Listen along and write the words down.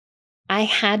I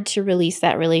had to release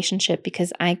that relationship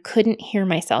because I couldn't hear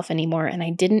myself anymore. And I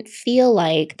didn't feel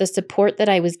like the support that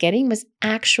I was getting was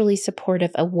actually supportive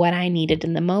of what I needed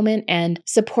in the moment and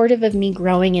supportive of me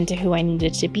growing into who I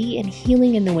needed to be and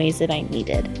healing in the ways that I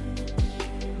needed.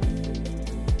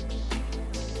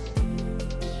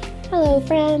 Hello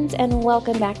friends, and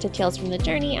welcome back to Tales from the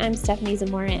Journey. I'm Stephanie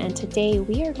Zamora, and today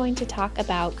we are going to talk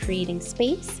about creating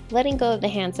space, letting go of the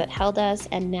hands that held us,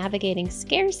 and navigating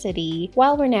scarcity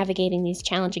while we're navigating these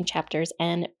challenging chapters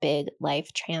and big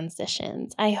life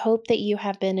transitions. I hope that you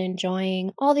have been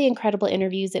enjoying all the incredible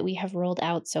interviews that we have rolled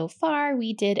out so far.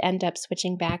 We did end up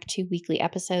switching back to weekly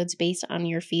episodes based on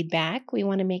your feedback. We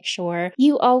want to make sure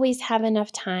you always have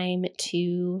enough time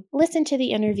to listen to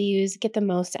the interviews, get the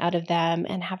most out of them,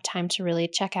 and have time to really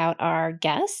check out our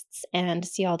guests and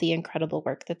see all the incredible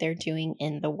work that they're doing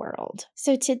in the world.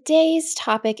 So today's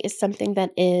topic is something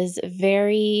that is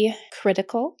very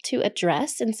critical to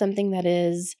address and something that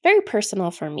is very personal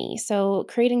for me. So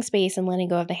creating space and letting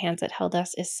go of the hands that held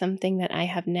us is something that I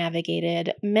have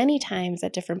navigated many times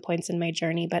at different points in my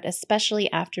journey, but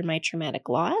especially after my traumatic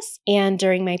loss and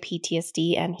during my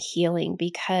PTSD and healing,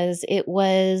 because it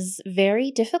was very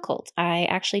difficult. I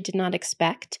actually did not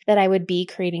expect that I would be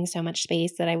creating so much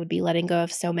space, that I would be letting go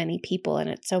of so many people and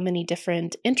at so many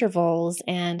different intervals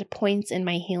and points in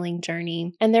my healing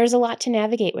journey. And there's a lot to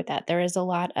navigate with that. There is a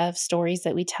lot of stories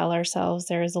that we tell ourselves.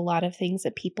 There is a lot of things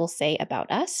that people say about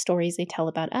us, stories they tell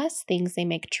about us, things they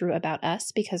make true about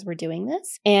us because we're doing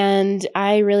this. And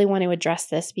I really want to address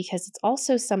this because it's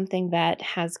also something that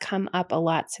has come up a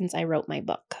lot since I wrote my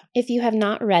book. If you have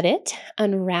not read it,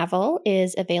 Unravel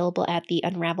is available at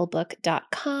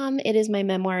theunravelbook.com. It is my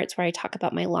memoir. It's where I talk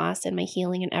about my loss and my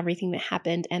healing and everything that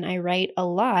happened. And I write a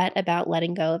lot about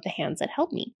letting go of the hands that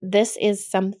held me. This is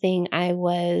something I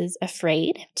was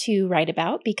afraid to write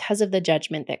about because of the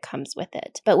judgment that comes with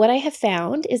it. But what I have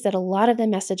found is that a lot of the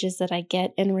messages that I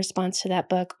get in response to that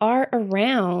book are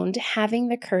around having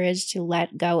the courage to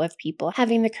let go of people,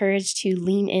 having the courage to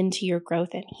lean into your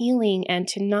growth and healing, and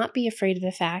to not be afraid of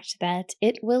the fact that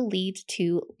it will lead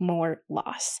to more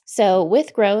loss. So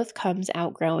with growth comes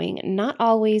outgrowing. Not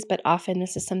always, but often.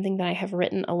 This is something that I have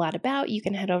written a lot about. You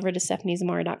can head over to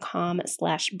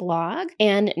stephaniezamora.com/blog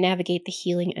and navigate the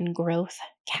healing and growth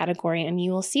category. And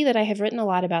you will see that I have written a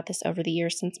lot about this over the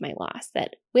years since my loss,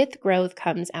 that with growth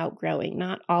comes outgrowing,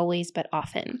 not always, but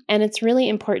often. And it's really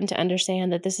important to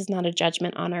understand that this is not a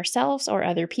judgment on ourselves or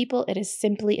other people. It is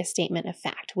simply a statement of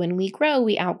fact. When we grow,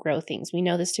 we outgrow things. We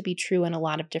know this to be true in a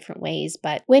lot of different ways,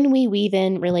 but when we weave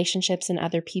in relationships and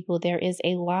other people, there is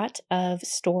a lot of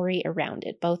story around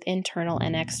it, both internal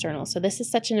and external. So this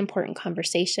is such an important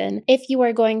conversation. If you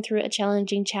are going through a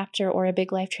challenging chapter or a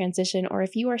big life transition, or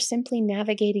if you are simply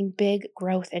navigating big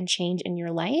growth and change in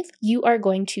your life, you are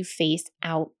going to face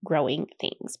outgrowing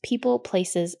things. People,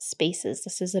 places, spaces.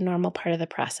 This is a normal part of the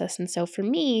process. And so for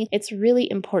me, it's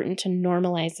really important to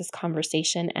normalize this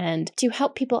conversation and to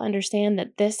help people understand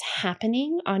that this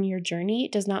happening on your journey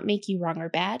does not make you wrong or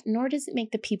bad, nor does it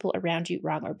make the people around you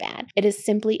wrong or bad. It is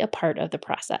simply a part of the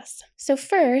process. So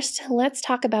first, let's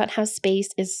talk about how space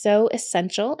is so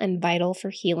essential and vital for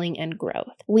healing and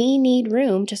growth. We need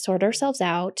room to sort ourselves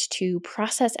out, to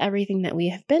process everything that we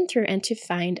have been through, and to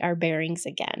find our bearings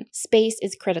again. Space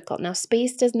is critical. Now,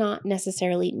 space does not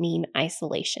necessarily mean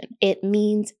isolation. It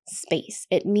means space.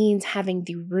 It means having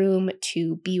the room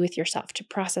to be with yourself, to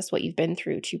process what you've been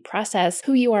through, to process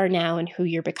who you are now and who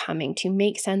you're becoming, to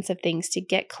make sense of things, to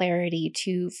get clarity,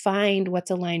 to find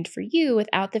what's aligned for you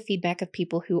without the feedback of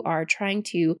people who are trying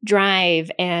to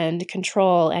drive and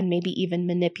control and maybe even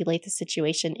manipulate the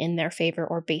situation in their favor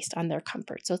or based on their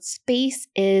comfort. So space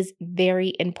is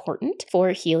very important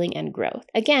for healing and growth.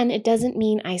 Again, it doesn't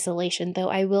mean isolation, though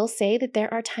I will say that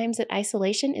there are times that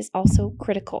isolation is also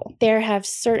critical. There have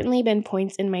certainly been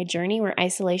points in my journey where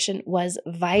isolation was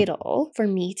vital for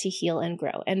me to heal and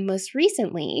grow. And most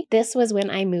recently, this was when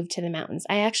I moved to the mountains.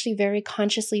 I actually very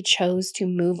consciously chose to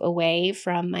move away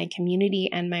from my community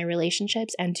and my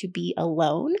relationships and to be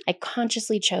alone. I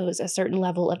consciously chose a certain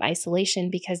level of isolation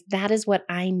because that is what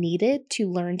I needed to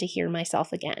learn to hear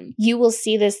myself again. You will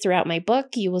see this throughout my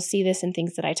book. You will see this in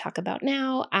things that I talk about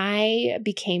now. I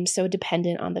became so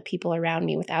dependent on the people around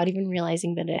me without even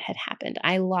realizing that it had happened.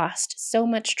 I lost so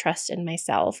much trust in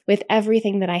myself with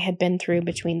everything that I had been through,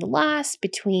 between the loss,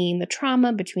 between the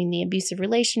trauma, between the abusive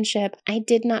relationship. I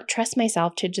did not trust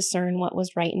myself to discern what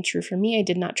was right and true for me. I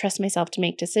did not trust myself to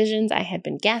make decisions. I had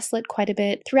been gaslit quite a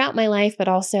bit throughout my life, but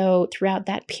also throughout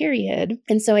that period.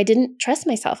 And so I didn't trust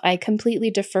myself. I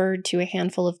completely deferred to a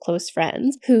handful of close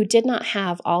friends who did not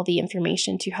have all the information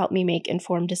information to help me make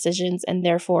informed decisions, and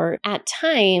therefore at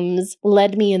times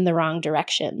led me in the wrong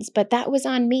directions. But that was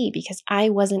on me because I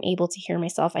wasn't able to hear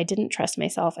myself. I didn't trust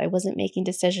myself. I wasn't making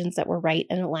decisions that were right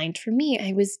and aligned for me.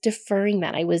 I was deferring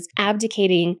that. I was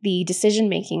abdicating the decision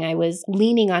making. I was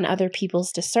leaning on other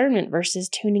people's discernment versus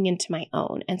tuning into my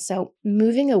own. And so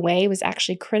moving away was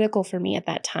actually critical for me at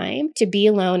that time to be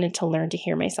alone and to learn to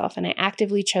hear myself. And I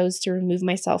actively chose to remove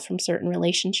myself from certain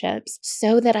relationships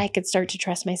so that I could start to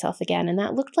trust myself again. And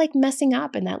that looked like messing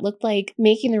up, and that looked like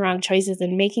making the wrong choices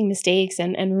and making mistakes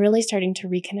and really starting to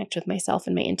reconnect with myself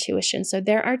and my intuition. So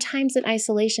there are times that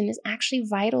isolation is actually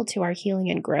vital to our healing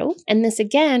and growth. And this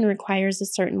again requires a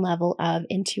certain level of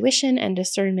intuition and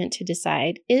discernment to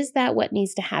decide, is that what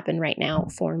needs to happen right now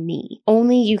for me?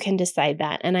 Only you can decide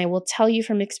that. And I will tell you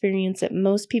from experience that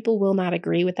most people will not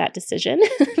agree with that decision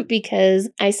because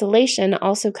isolation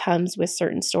also comes with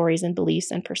certain stories and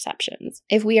beliefs and perceptions.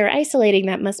 If we are isolating,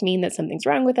 that must mean that something's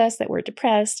wrong with us, that we're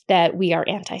depressed, that we are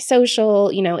antisocial.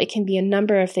 It can be a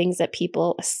number of things that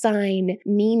people assign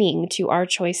meaning to our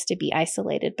choice to be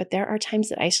isolated. But there are times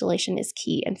that isolation is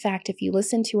key. In fact, if you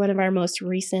listen to one of our most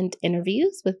recent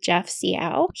interviews with Jeff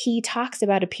Seow, he talks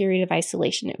about a period of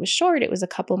isolation. It was short, it was a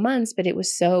couple months, but it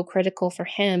was so critical for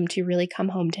him to really come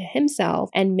home to himself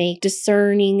and make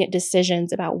discerning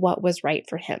decisions about what was right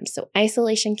for him. So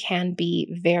isolation can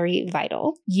be very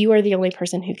vital. You are the only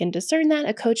person who can discern that.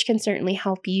 A coach can certainly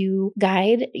help you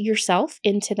guide yourself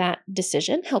into that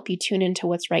decision, help you tune into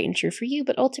what's right and true for you,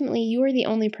 but ultimately you are the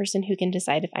only person who can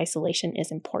decide if isolation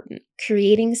is important.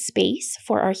 Creating space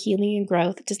for our healing and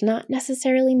growth does not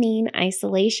necessarily mean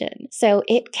isolation. So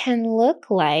it can look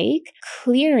like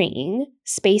clearing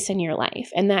space in your life.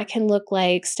 And that can look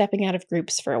like stepping out of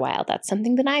groups for a while. That's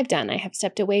something that I've done. I have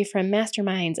stepped away from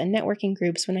masterminds and networking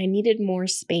groups when I needed more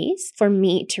space for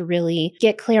me to really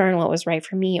get clear on what was right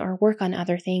for me, or work on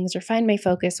other things, or find my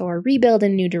focus, or rebuild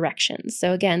in new directions.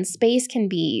 So again, space can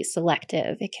be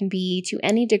selective. It can be to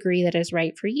any degree that is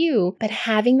right for you, but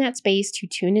having that space to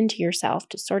tune into yourself,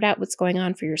 to sort out what's going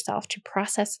on for yourself, to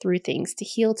process through things, to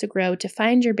heal, to grow, to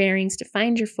find your bearings, to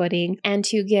find your footing, and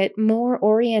to get more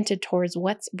oriented towards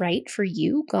what's right for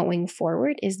you going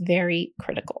forward is very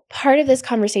critical. Part of this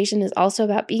conversation is also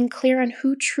about being clear on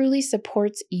who truly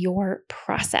supports your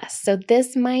process. So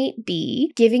this might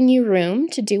be giving you room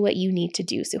to do what you need to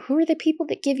do. So who are the people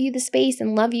that give you the space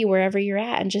and love you wherever you're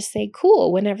at and just say,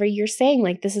 cool, whenever you're saying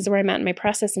like, this is where I'm at in my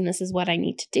process and this is what I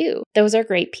need to do. Those are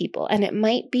great people. And it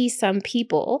might be some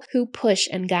people who push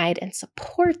and guide and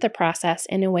support the process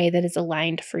in a way that is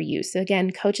aligned for you. So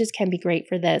again, coaches can be great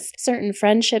for this. Certain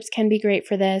friendships can be great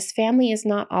for this. Family is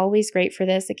not always great for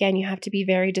this. Again, you have to be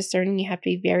very discerning. You have to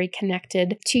be very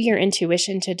connected to your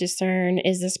intuition to discern,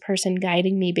 is this person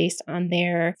guiding me based on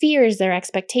their fears, their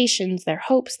expectations, their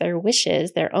hopes, their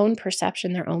wishes, their own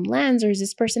perception, their own lens, or is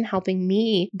this person helping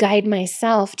me guide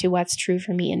myself to what's true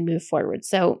for me and move forward?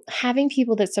 So having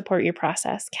people that support your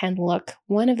process can look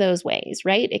one of those ways,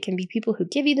 right? It can be people who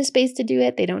give you the space to do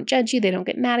it. They don't judge you. They don't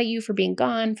get mad at you for being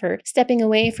gone, for stepping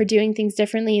away, for doing things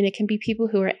differently. And it can be people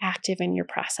who are active in your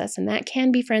process. And that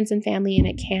can be friends and family, and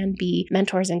it can be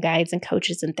mentors and guides and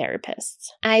coaches and therapists.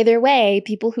 Either way,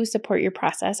 people who support your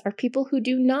process are people who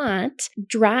do not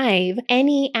drive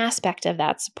any aspect of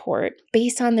that support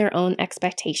based on their own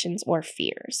expectations or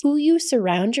fears. Who you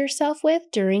surround yourself with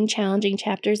during challenging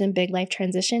chapters and big life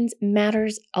transitions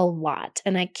matters a lot.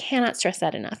 And I cannot stress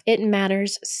that enough. It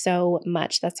matters so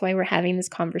much. That's why we're having this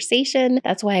conversation.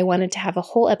 That's why I wanted to have a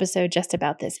whole episode just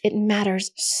about this. It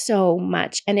matters so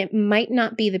much. And it might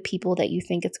not be the people that you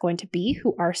think it's going to be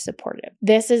who are supportive.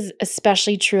 This is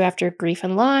especially true after grief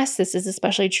and loss. This is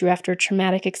especially true after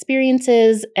traumatic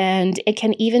experiences. And it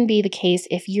can even be the case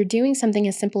if you're doing something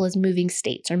as simple as moving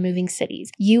states or moving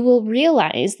cities. You will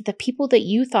realize that the people that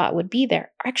you thought would be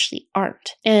there actually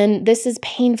aren't. And this is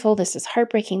painful. This is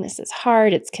heartbreaking. This is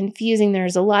hard. It's confusing.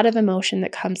 There's a lot of emotion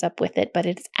that comes up with it, but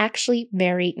it's actually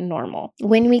very normal.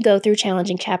 When we go through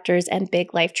challenging chapters and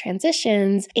big life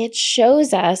transitions, it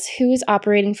shows us who's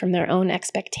operating from their own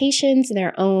expectations,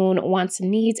 their own wants and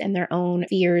needs, and their own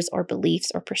fears or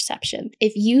beliefs or perception.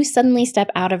 If you suddenly step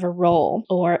out of a role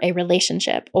or a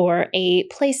relationship or a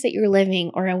place that you're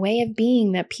living or a way of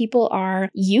being that people are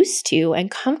used to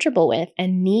and comfortable with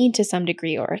and need to some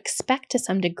degree or expect to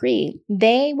some degree,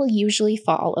 they will usually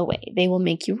fall away. They will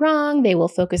make you wrong. They will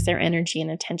focus their energy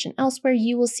and attention elsewhere.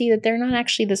 You will see that they're not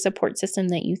actually the support system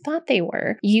that you thought they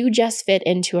were. You just fit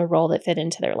into a role that fit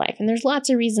into their life. And there's lots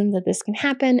of reasons reasons that this can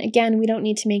happen. Again, we don't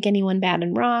need to make anyone bad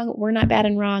and wrong. We're not bad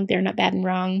and wrong. They're not bad and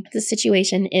wrong. The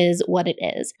situation is what it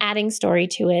is. Adding story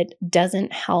to it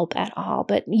doesn't help at all,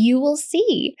 but you will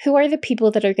see who are the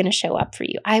people that are going to show up for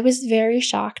you. I was very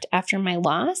shocked after my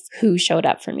loss who showed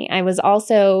up for me. I was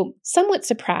also somewhat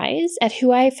surprised at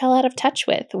who I fell out of touch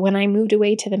with when I moved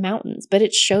away to the mountains, but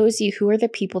it shows you who are the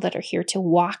people that are here to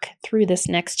walk through this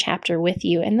next chapter with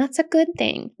you, and that's a good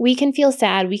thing. We can feel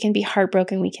sad, we can be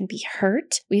heartbroken, we can be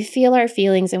hurt. We feel our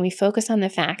feelings and we focus on the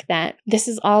fact that this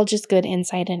is all just good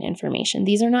insight and information.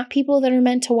 These are not people that are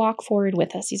meant to walk forward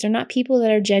with us. These are not people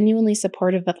that are genuinely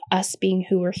supportive of us being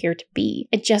who we're here to be.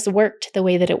 It just worked the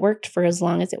way that it worked for as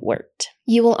long as it worked.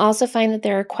 You will also find that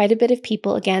there are quite a bit of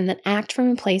people, again, that act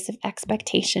from a place of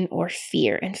expectation or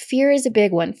fear. And fear is a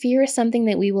big one. Fear is something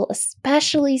that we will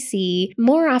especially see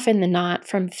more often than not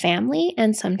from family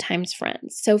and sometimes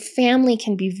friends. So family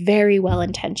can be very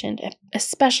well-intentioned,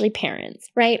 especially parents,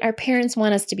 right? Our parents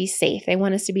want us to be safe. They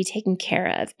want us to be taken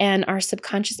care of. And our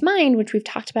subconscious mind, which we've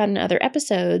talked about in other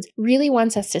episodes, really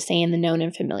wants us to stay in the known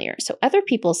and familiar. So other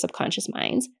people's subconscious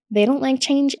minds, they don't like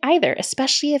change either,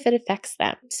 especially if it affects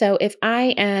them. So if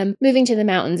I am moving to the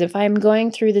mountains, if I'm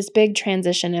going through this big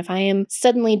transition, if I am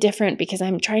suddenly different because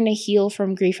I'm trying to heal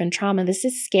from grief and trauma, this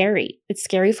is scary. It's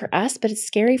scary for us, but it's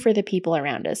scary for the people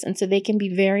around us. And so they can be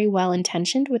very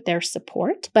well-intentioned with their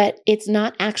support, but it's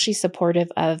not actually supportive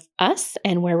of us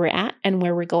and where we're at and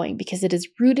where we're going because it is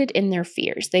rooted in their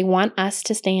fears. They want us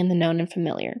to stay in the known and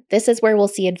familiar. This is where we'll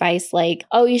see advice like,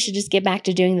 oh, you should just get back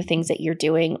to doing the things that you're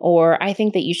doing, or I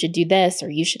think that you should do this, or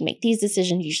you should make these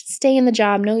decisions, you should stay in the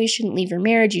job, no, you shouldn't leave your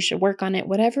marriage, you should work on it,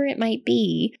 whatever it might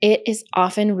be. It is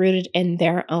often rooted in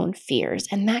their own fears,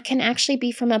 and that can actually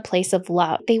be from a place of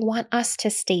love. They want us to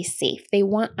stay safe. They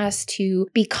want us to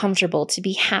be comfortable, to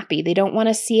be happy. They don't want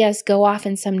to see us go off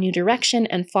in some new direction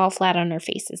and fall flat on our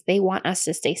faces. They want us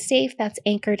to stay safe. That's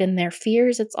anchored in their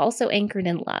fears. It's also anchored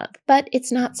in love, but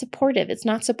it's not supportive. It's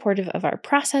not supportive of our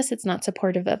process. It's not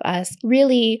supportive of us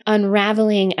really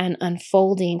unraveling and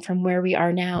unfolding from where we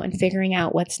are now and figuring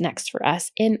out what's next for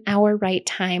us in our right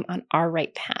time on our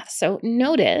right path. So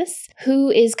notice who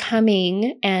is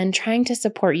coming and trying to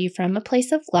support you from a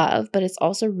place of love, but it's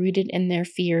also rooted in their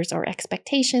fears or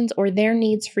expectations or their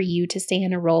needs for you to stay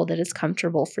in a role that is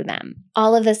comfortable for them.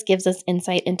 All of this gives us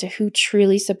insight into who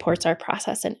truly supports our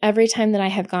process. And every time that I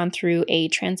have gone through a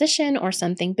transition or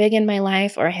something big in my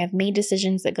life, or I have made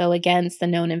decisions that go against the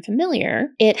known and familiar,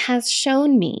 it has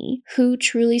shown me who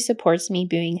truly supports me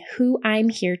being who I'm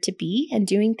here to be and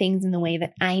doing things in the way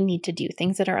that I need to do,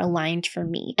 things that are aligned for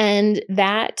me. And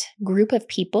that group of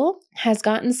people has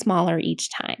gotten smaller each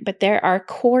time, but there are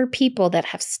core people that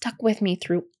have stuck with me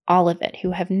through all of it,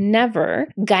 who have never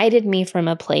guided me from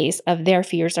a place of their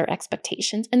fears or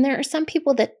expectations. And there are some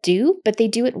people that do, but they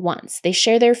do it once. They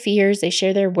share their fears, they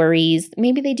share their worries.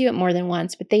 Maybe they do it more than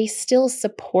once, but they still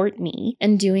support me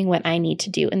in doing what I need to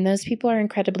do. And those people are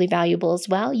incredibly valuable as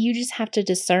well. You just have to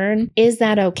discern, is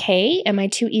that okay? Am I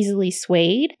too easily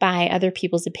swayed by other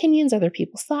people's opinions, other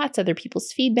people's thoughts, other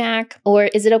people's feedback? Or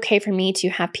is it okay for me to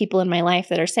have people in my life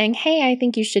that are saying, hey, I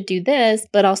think you should do this,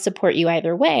 but I'll support you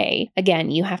either way?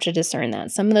 Again, you have to discern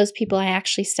that. Some of those people I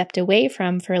actually stepped away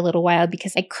from for a little while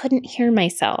because I couldn't hear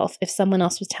myself if someone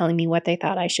else was telling me what they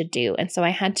thought I should do. And so I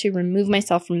had to remove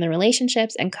myself from the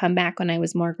relationships and come back when I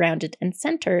was more grounded and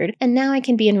centered. And now I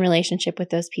can be in relationship with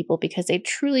those people because they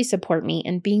truly support me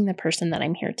in being the person that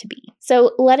I'm here to be.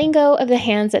 So letting go of the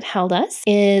hands that held us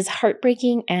is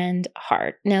heartbreaking and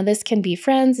hard. Now, this can be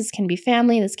friends, this can be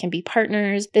family, this can be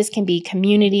partners, this can be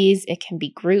communities, it can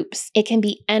be groups, it can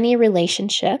be any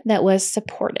relationship that was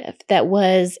supportive, that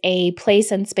was a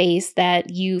place and space that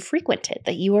you frequented,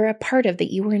 that you were a part of,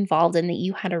 that you were involved in, that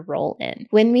you had a role in.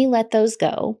 When we let those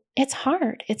go, it's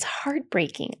hard. It's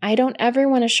heartbreaking. I don't ever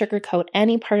want to sugarcoat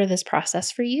any part of this process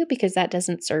for you because that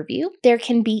doesn't serve you. There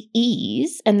can be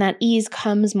ease, and that ease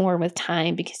comes more with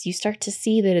time because you start to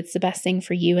see that it's the best thing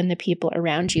for you and the people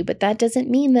around you. But that doesn't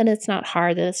mean that it's not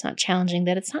hard, that it's not challenging,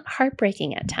 that it's not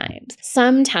heartbreaking at times.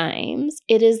 Sometimes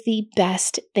it is the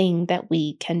best thing that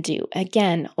we can do.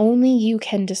 Again, only you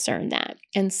can discern that.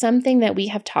 And something that we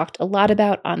have talked a lot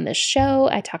about on this show,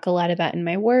 I talk a lot about in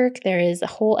my work. There is a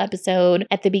whole episode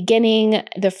at the beginning,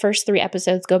 the first 3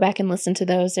 episodes, go back and listen to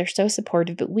those. They're so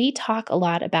supportive, but we talk a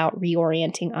lot about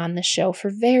reorienting on the show for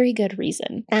very good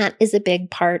reason. That is a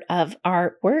big part of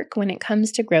our work when it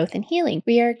comes to growth and healing.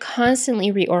 We are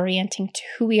constantly reorienting to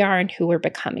who we are and who we're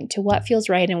becoming, to what feels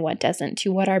right and what doesn't,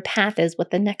 to what our path is,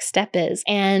 what the next step is.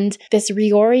 And this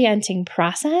reorienting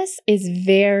process is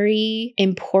very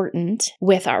important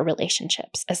with our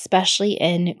relationships, especially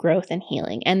in growth and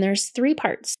healing. And there's 3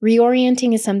 parts.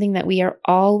 Reorienting is something that we are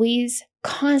always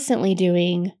constantly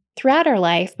doing throughout our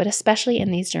life, but especially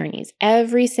in these journeys.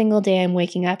 Every single day I'm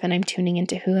waking up and I'm tuning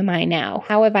into who am I now?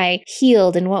 How have I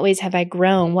healed? In what ways have I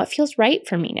grown? What feels right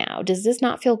for me now? Does this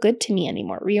not feel good to me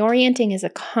anymore? Reorienting is a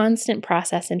constant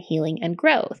process in healing and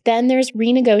growth. Then there's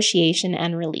renegotiation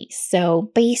and release.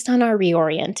 So based on our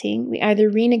reorienting, we either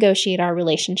renegotiate our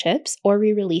relationships or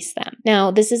we release them.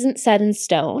 Now, this isn't set in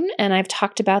stone, and I've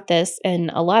talked about this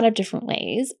in a lot of different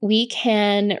ways. We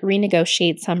can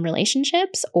renegotiate some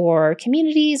relationships or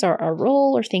communities or our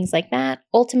role or things like that,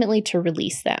 ultimately to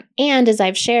release them. And as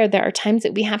I've shared, there are times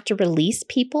that we have to release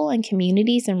people and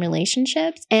communities and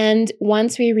relationships. And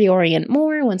once we reorient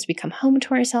more, once we come home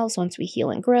to ourselves, once we heal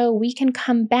and grow, we can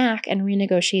come back and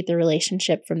renegotiate the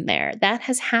relationship from there. That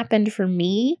has happened for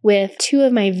me with 2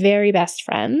 of my very best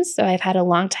friends. So I've had a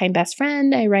longtime best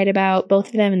friend. I write about both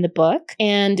of them in the book.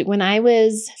 And when I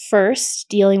was first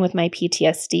dealing with my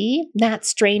PTSD, that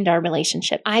strained our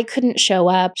relationship. I couldn't show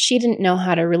up. She didn't know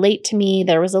how to relate to me.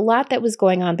 There was a lot that was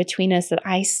going on between us that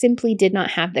I simply did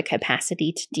not have the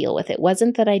capacity to deal with. It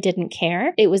wasn't that I didn't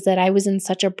care. It was that I was in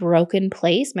such a broken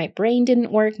place. My brain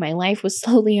didn't work. My life was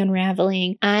slowly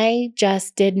unraveling. I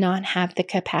just did not have the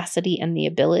capacity and the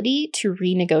ability to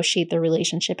renegotiate the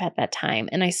relationship at that time.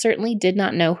 And I certainly did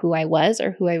not know who I was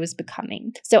or who I was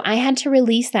becoming. So I had to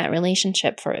release that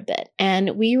relationship for a bit,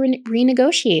 and we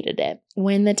renegotiated it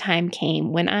when the time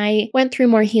came, when I went through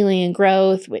more healing and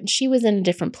growth, when she was in a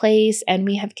different place, and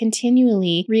we have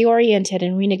continually reoriented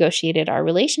and renegotiated our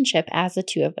relationship as the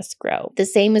 2 of us grow. The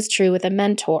same is true with a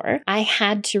mentor. I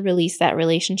had to release that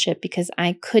relationship because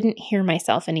I couldn't hear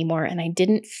myself anymore, and I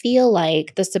didn't feel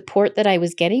like the support that I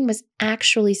was getting was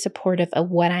actually supportive of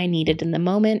what I needed in the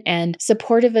moment and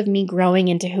supportive of me growing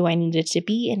into who I needed to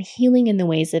be and healing in the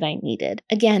ways that I needed.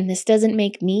 Again, this doesn't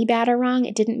make me bad or wrong.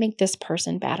 It didn't make this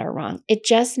person bad or wrong. It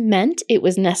just meant it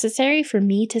was necessary for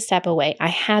me to step away. I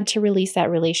had to release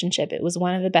that relationship. It was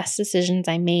one of the best decisions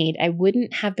I made. I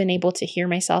wouldn't have been able to hear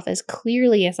myself as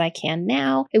clearly as I can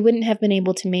now. I wouldn't have been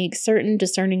able to make certain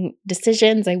discerning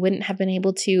decisions. I wouldn't have been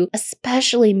able to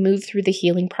especially move through the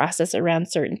healing process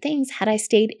around certain things had I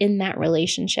stayed in that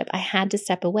relationship. I had to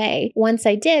step away. Once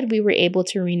I did, we were able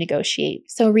to renegotiate.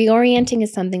 So reorienting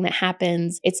is something that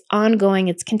happens. It's ongoing.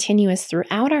 It's continuous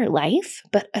throughout our life,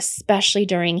 but especially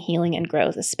during healing and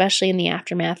growth, especially in the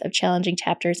aftermath of challenging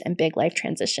chapters and big life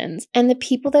transitions. And the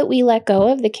people that we let go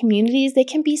of, the communities, they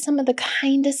can be some of the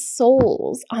kindest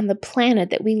souls on the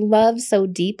planet that we love so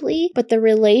deeply, but the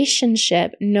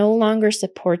relationship no longer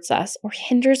supports us or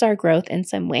hinders our growth in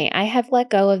some way. I have let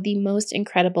go of the most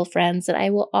incredible friends that I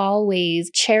will always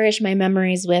cherish my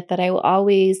memories with, that I will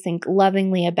always think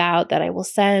lovingly about, that I will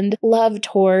send love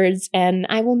towards, and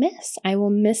I will miss. I will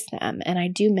miss them, and I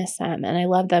do miss them, and I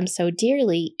love them so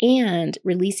dearly. And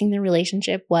releasing the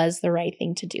relationship was the right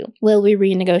thing to do. Will we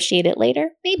renegotiate it later?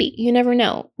 Maybe. You never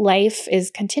know. Life is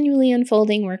continually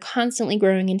unfolding. We're constantly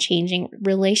growing and changing.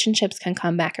 Relationships can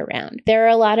come back around. There are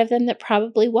a lot of them that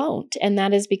probably won't. And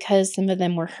that is because some of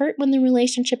them were hurt when the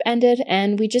relationship ended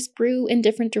and we just grew in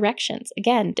different directions.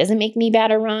 Again, doesn't make me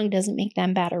bad or wrong, doesn't make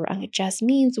them bad or wrong. It just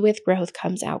means with growth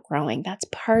comes outgrowing. That's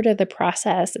part of the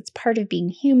process. It's part of being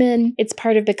human. It's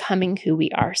part of becoming who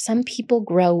we are. Some people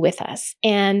grow with us.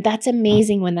 And that's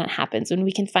amazing when that happens, when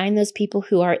we can find those people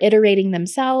who are iterating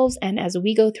themselves. And as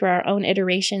we go through our own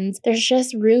iterations, there's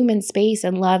just room and space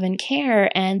and love and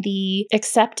care and the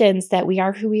acceptance that we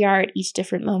are who we are at each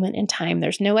different moment in time.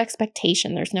 There's no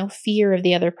expectation. There's no fear of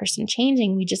the other person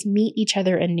changing. We just meet each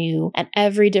other anew at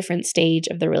every different stage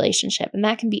of the relationship. And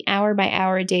that can be hour by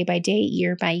hour, day by day,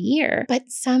 year by year.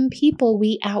 But some people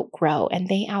we outgrow and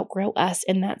they outgrow us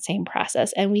in that same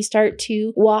process. And we start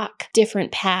to walk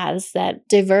different paths that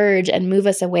diverge and move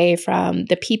us away from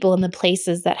the people and the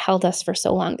places that held us for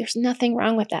so long. There's nothing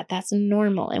wrong with that. That's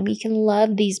normal. And we can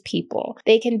love these people.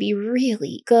 They can be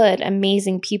really good,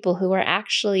 amazing people who are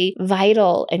actually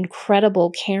vital,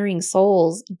 incredible, caring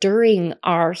souls during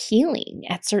our healing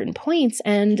at certain points.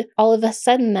 And all of a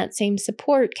sudden, that same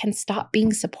support can stop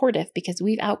being supportive because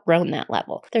we've outgrown that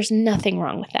level. There's nothing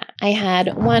wrong with that. I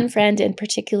had one friend in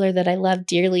particular that I loved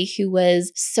dearly who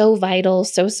was so vital,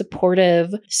 so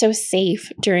supportive, so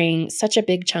safe during during such a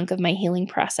big chunk of my healing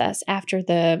process after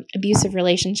the abusive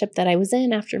relationship that I was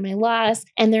in after my loss.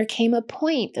 And there came a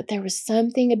point that there was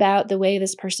something about the way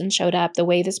this person showed up, the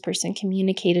way this person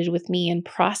communicated with me and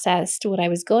processed what I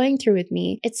was going through with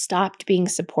me. It stopped being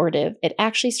supportive. It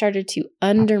actually started to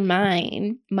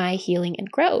undermine my healing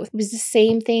and growth. It was the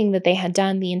same thing that they had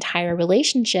done the entire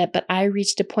relationship, but I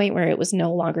reached a point where it was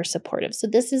no longer supportive. So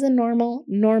this is a normal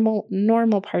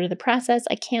part of the process.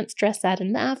 I can't stress that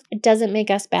enough. It doesn't make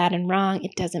us bad and wrong.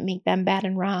 It doesn't make them bad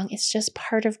and wrong. It's just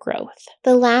part of growth.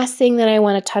 The last thing that I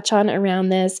want to touch on around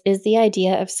this is the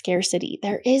idea of scarcity.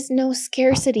 There is no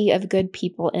scarcity of good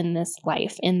people in this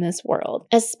life, in this world,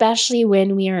 especially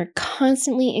when we are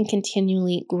constantly and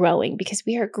continually growing, because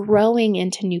we are growing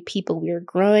into new people. We are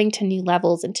growing to new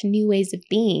levels, into new ways of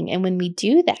being. And when we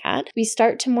do that, we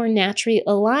start to more naturally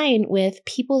align with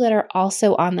people that are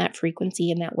also on that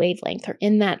frequency and that wavelength, or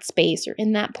in that space, or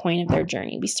in that point of their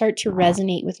journey. We start to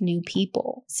resonate with new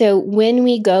people. So when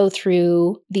we go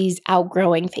through these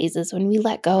outgrowing phases, when we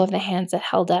let go of the hands that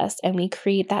held us and we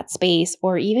create that space,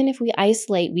 or even if we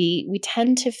isolate, we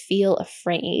tend to feel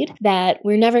afraid that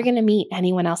we're never going to meet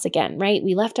anyone else again, right?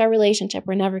 We left our relationship,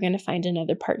 we're never going to find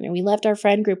another partner. We left our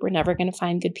friend group, we're never going to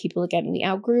find good people again. We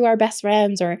outgrew our best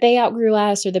friends, or they outgrew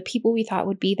us, or the people we thought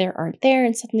would be there aren't there,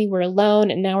 and suddenly we're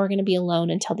alone, and now we're going to be alone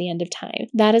until the end of time.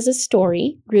 That is a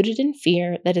story rooted in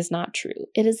fear that is not true.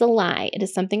 It is a lie. It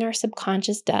is something our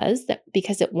subconscious does that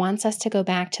because it wants us to go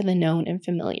back to the known and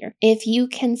familiar. If you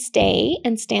can stay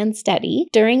and stand steady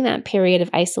during that period of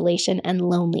isolation and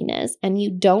loneliness, and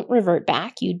you don't revert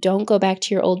back, you don't go back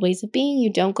to your old ways of being,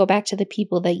 you don't go back to the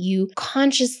people that you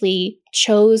consciously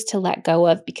chose to let go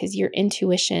of because your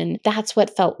intuition, that's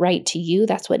what felt right to you.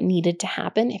 That's what needed to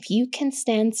happen. If you can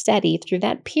stand steady through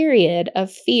that period of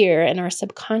fear and our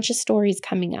subconscious stories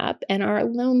coming up and our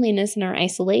loneliness and our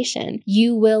isolation,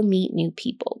 you will meet new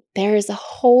people. There is a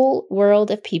whole world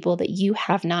of people that you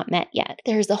have not met yet.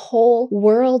 There's a whole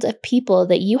world of people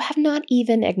that you have not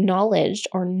even acknowledged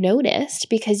or noticed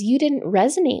because you didn't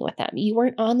resonate with them. You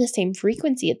weren't on the same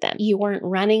frequency as them. You weren't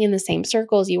running in the same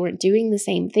circles. You weren't doing the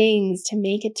same things to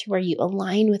make it to where you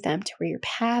align with them, to where your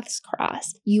paths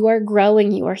cross. You are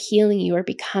growing, you are healing, you are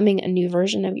becoming a new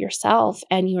version of yourself,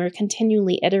 and you are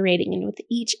continually iterating. And with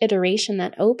each iteration,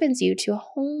 that opens you to a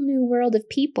whole new world of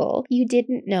people you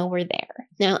didn't know were there.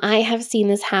 Now, I have seen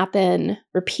this happen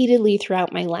repeatedly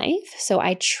throughout my life, so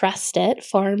I trust it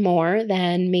far more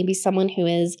than maybe someone who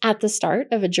is at the start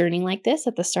of a journey like this,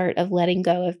 at the start of letting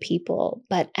go of people.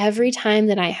 But every time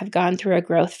that I have gone through a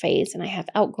growth phase and I have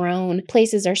outgrown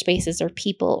places or spaces or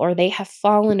people, or they have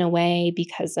fallen away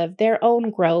because of their own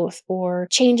growth or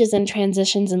changes and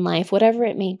transitions in life, whatever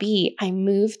it may be, I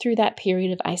move through that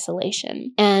period of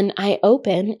isolation and I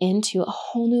open into a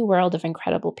whole new world of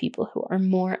incredible people who are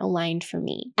more aligned for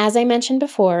me. As I mentioned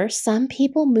before, some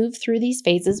people move through these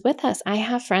phases with us. I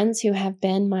have friends who have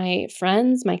been my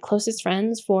friends, my closest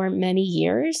friends for many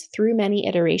years, through many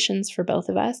iterations for both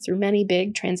of us, through many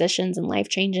big transitions and life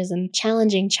changes and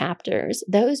challenging chapters.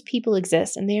 Those people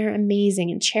exist and they are amazing,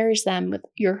 and cherish them with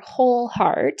your whole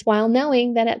heart, while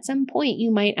knowing that at some point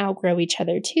you might outgrow each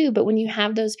other too. But when you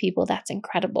have those people, that's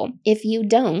incredible. If you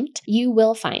don't, you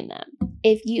will find them.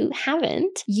 If you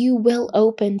haven't, you will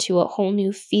open to a whole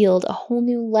new field, a whole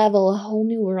new level, a whole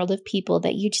new world of people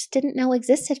that you just didn't know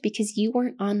existed because you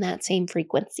weren't on that same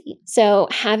frequency. So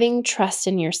having trust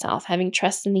in yourself, having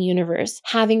trust in the universe,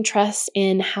 having trust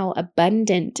in how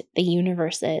abundant the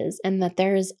universe is, and that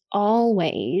there is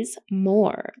always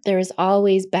more, there is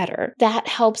always better, that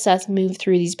helps us move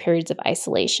through these periods of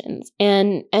isolations.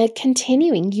 And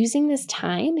continuing using this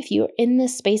time, if you're in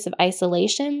this space of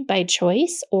isolation by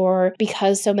choice, or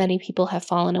because so many people have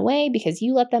fallen away because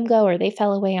you let them go or they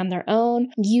fell away on their own,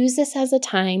 use this as a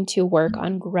time to work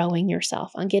on growing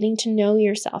yourself, on getting to know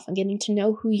yourself, on getting to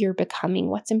know who you're becoming,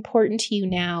 what's important to you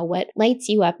now, what lights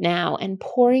you up now, and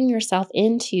pouring yourself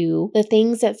into the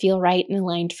things that feel right and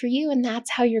aligned for you. And that's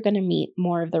how you're going to meet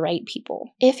more of the right people.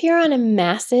 If you're on a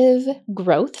massive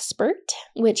growth spurt,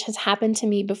 which has happened to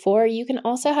me before, you can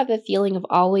also have a feeling of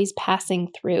always passing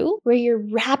through, where you're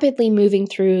rapidly moving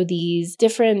through these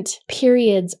different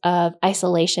periods of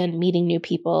isolation, meeting new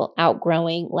people,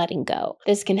 outgrowing, letting go.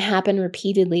 This can happen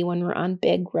repeatedly when we're on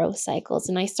big growth cycles.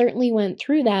 And I certainly went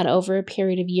through that over a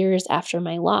period of years after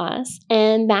my loss.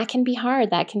 And that can be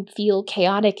hard. That can feel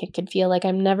chaotic. It can feel like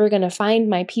I'm never going to find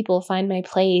my people, find my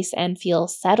place, and feel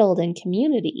settled in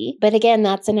community. But again,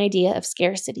 that's an idea of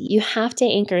scarcity. You have to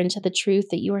anchor into the truth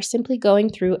that you are simply going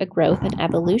through a growth and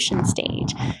evolution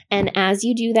stage. And as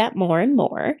you do that more and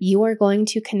more, you are going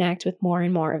to connect with more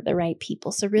and more of the right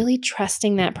people. So really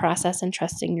trusting that process and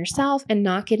trusting yourself and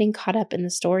not getting caught up in the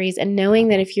stories, and knowing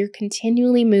that if you're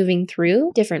continually moving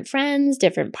through different friends,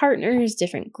 different partners,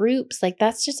 different groups, like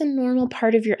that's just a normal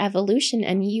part of your evolution,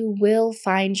 and you will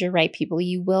find your right people.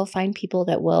 You will find people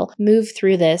that will move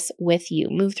through this with you,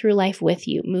 move through life with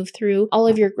you, move through all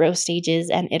of your growth stages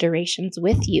and iterations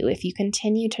with you if you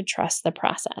continue to trust the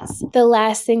process. The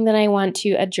last thing that I want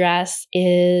to address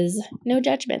is no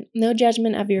judgment. No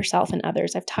judgment of yourself and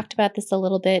others. I've talked about this a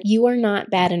little bit. You are not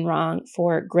bad and wrong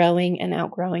for growing and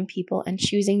outgrowing people and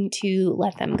choosing to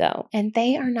let them go. And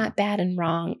they are not bad and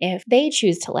wrong if they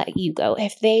choose to let you go,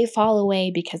 if they fall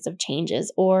away because of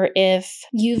changes, or if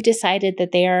you've decided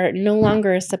that they are no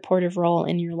longer a supportive role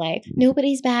in your life.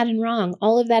 Nobody's bad and wrong.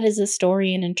 All of that is a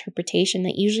story and interpretation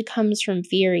that usually comes from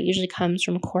fear. It usually comes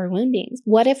from core woundings.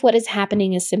 What if what is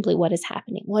happening is simply what is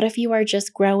happening? What if you are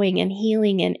just growing and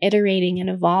healing and iterating and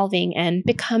evolving and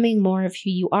becoming more of who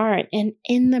you are? And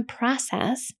in the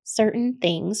process, certain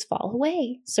things fall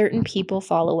away. Certain people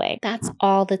fall away. That's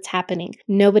all that's happening.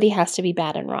 Nobody has to be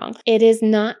bad and wrong. It is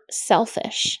not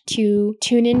selfish to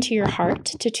tune into your heart,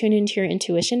 to tune into your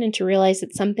intuition, and to realize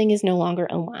that something is no longer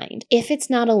aligned. If it's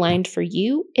not aligned for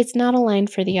you, it's not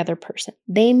aligned for the other person.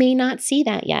 They may not see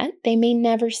that yet. They may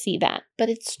never see that, but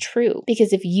it's true.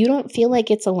 Because if you don't feel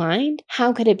like it's aligned,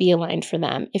 how could it be aligned for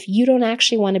them? If you don't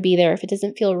actually want to be there, if it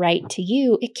doesn't feel right to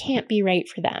you, it can't be right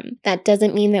for them. That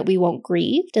doesn't mean that we won't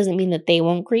grieve. Doesn't mean that they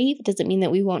won't grieve. It doesn't mean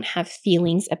that we won't have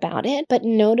feelings about it. But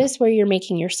notice where you're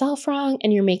making yourself wrong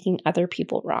and you're making other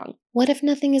people wrong. What if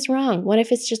nothing is wrong? What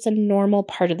if it's just a normal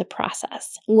part of the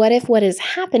process? What if what is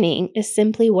happening is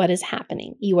simply what is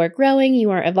happening? You are growing, you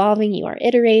are evolving, you are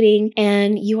iterating,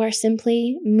 and you are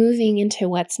simply moving into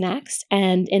what's next.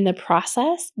 And in the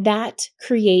process, that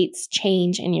creates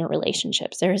change in your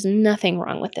relationships. There is nothing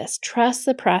wrong with this. Trust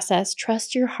the process,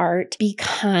 trust your heart, be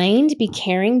kind, be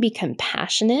caring, be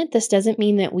compassionate. This doesn't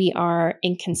mean that we are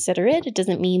inconsiderate. It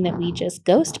doesn't mean that we just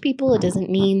ghost people. It doesn't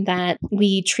mean that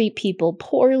we treat people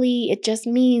poorly. It just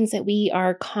means that we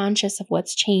are conscious of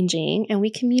what's changing and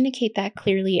we communicate that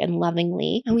clearly and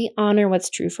lovingly, and we honor what's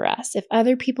true for us. If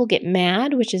other people get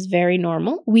mad, which is very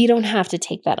normal, we don't have to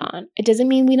take that on. It doesn't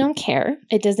mean we don't care.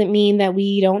 It doesn't mean that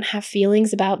we don't have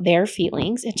feelings about their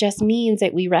feelings. It just means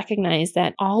that we recognize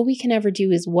that all we can ever do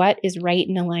is what is right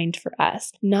and aligned for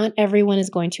us. Not everyone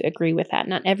is going to agree with that.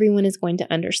 Not everyone is going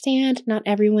to understand. Not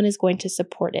everyone is going to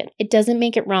support it. It doesn't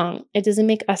make it wrong. It doesn't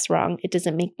make us wrong. It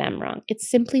doesn't make them wrong. It's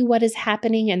simply what is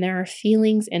happening, and there are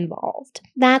feelings involved.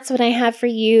 That's what I have for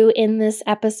you in this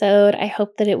episode. I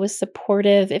hope that it was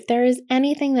supportive. If there is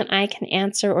anything that I can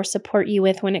answer or support you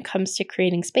with when it comes to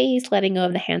creating space, letting go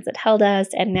of the hands that held us,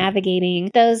 and navigating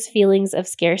those feelings of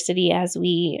scarcity as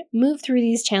we move through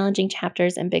these challenging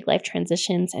chapters and big life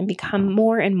transitions and become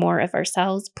more and more of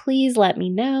ourselves, please let me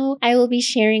know. I will be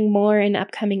sharing more in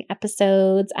upcoming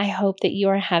episodes. I hope that you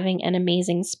are having an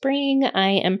amazing spring. I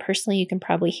am personally, you can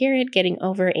probably hear it, getting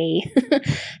over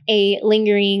a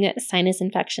lingering sinus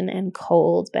infection and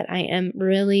cold, but I am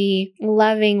really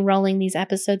loving rolling these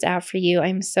episodes out for you.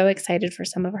 I'm so excited for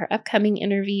some of our upcoming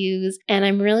interviews, and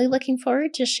I'm really looking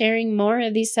forward to sharing more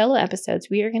of these solo episodes.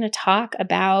 We are going to talk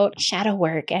about shadow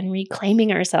work and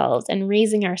reclaiming ourselves and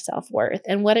raising our self-worth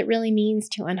and what it really means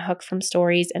to unhook from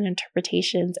stories and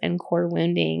interpretations and core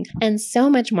wounding, and so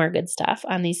much more good stuff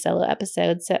on these solo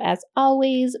episodes. So as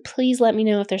always, please let me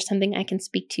know if there's something I can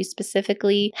speak to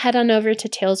specifically. Head on over to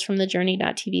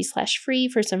talesfromthejourney.tv/free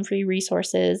for some free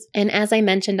resources. And as I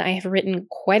mentioned, I have written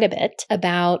quite a bit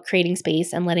about creating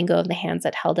space and letting go of the hands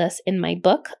that held us in my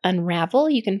book, Unravel.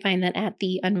 You can find that at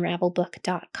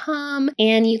theunravelbook.com.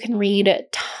 And you can read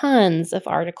tons of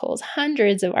articles,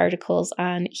 hundreds of articles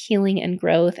on healing and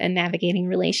growth and navigating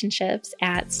relationships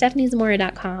at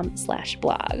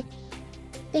stephaniezamora.com/blog.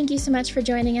 Thank you so much for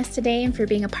joining us today and for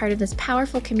being a part of this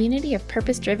powerful community of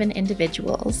purpose-driven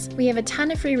individuals. We have a ton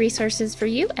of free resources for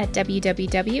you at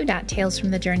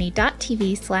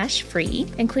www.talesfromthejourney.tv/free,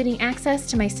 including access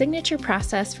to my signature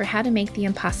process for how to make the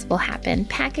impossible happen,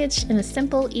 packaged in a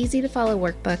simple, easy-to-follow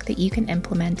workbook that you can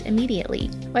implement immediately.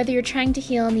 Whether you're trying to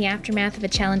heal in the aftermath of a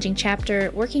challenging chapter,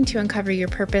 working to uncover your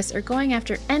purpose, or going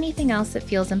after anything else that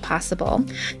feels impossible,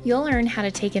 you'll learn how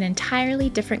to take an entirely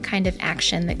different kind of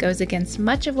action that goes against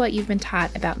much of what you've been taught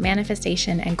about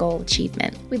manifestation and goal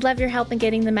achievement. We'd love your help in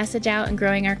getting the message out and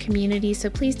growing our community,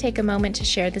 so please take a moment to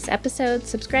share this episode,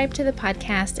 subscribe to the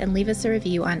podcast, and leave us a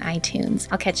review on iTunes.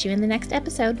 I'll catch you in the next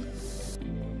episode.